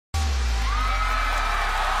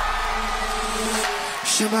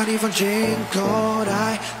想把你放进口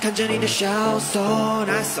袋，看着你的小手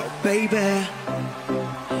，nice oh baby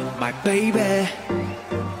my baby，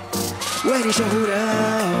 为你守护的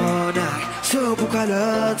all night， 所有不快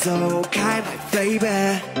乐走开 my baby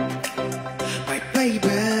my baby。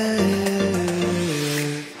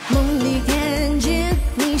 梦里看见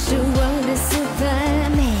你是我的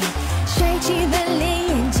superman， 帅气的脸，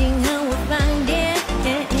眼睛和我放电，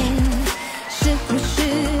是不是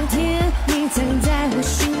天你藏在我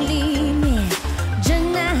心里面，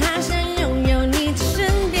真的好想拥有你的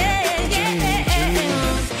身边。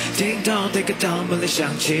叮咚叮个当门铃响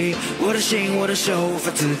起，我的心我的手无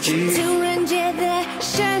法自己，突然觉得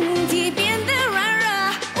身体变得软弱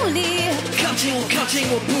无力，靠近我靠近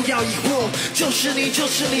我，不要疑惑，就是你就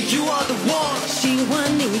是你 you are the one， 喜欢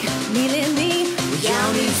你迷恋你，我要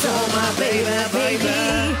你做 my baby baby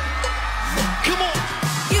come on。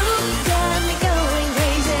 You got me going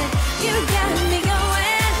crazy, you got me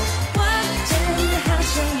going， 我真的好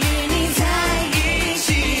想与你在一起。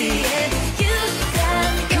You got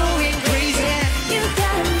me going crazy, you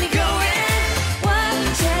got me going， 我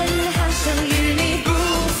真的好想与你不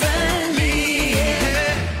分离。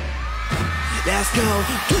Let's go，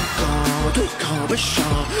 对口悲伤，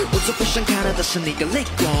我最不想看到的是你的泪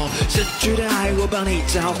光，失去的爱我帮你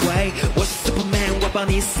找回，我是 superman， 我帮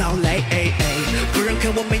你扫雷，不认可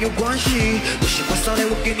我没有关系，我喜欢扫雷，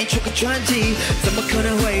我给你出个专辑，怎么可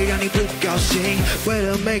能会让你不高兴？为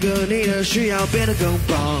了每个你的需要变得更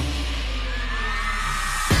棒。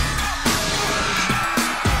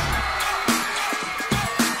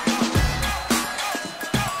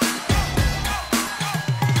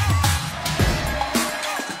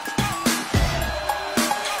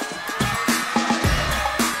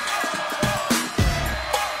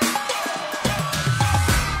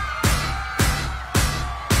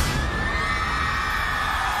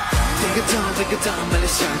这个当门铃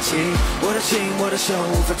响起，我的心我的手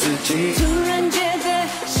无法自己，突然觉得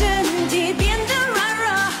身体变得软弱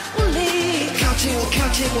无力，靠近我靠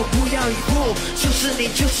近我，不要疑惑，就是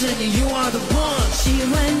你就是你 you are the one， 喜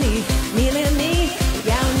欢你迷恋你，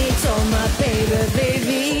要你做 my baby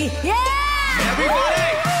baby yeah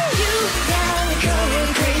Everybody You got me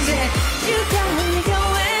going crazy, you got me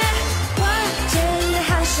going， 我真的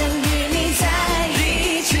好想与你在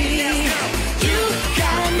一起。You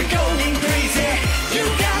got me going crazy, you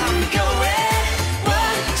got me going， 我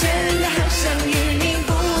真的好想与你不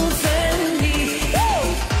分离。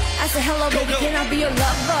I said hello baby, can I be your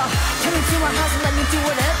lover? Come into my house and let me do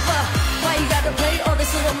whatever. Why you gotta play all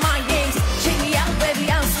these little mind games? Check me out baby,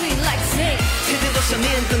 I'm sweet like snake。天天都想念，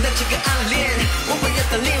等待这个暗恋，我会让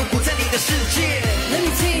的恋活在你的世界。Let me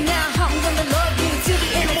tell you now how I'm gonna love you till the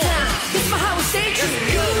end of time. This is my how we say to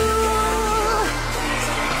you.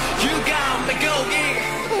 You got me going，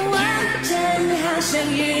 我真的好想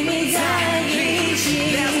与你在一起。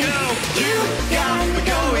 Let's go You got me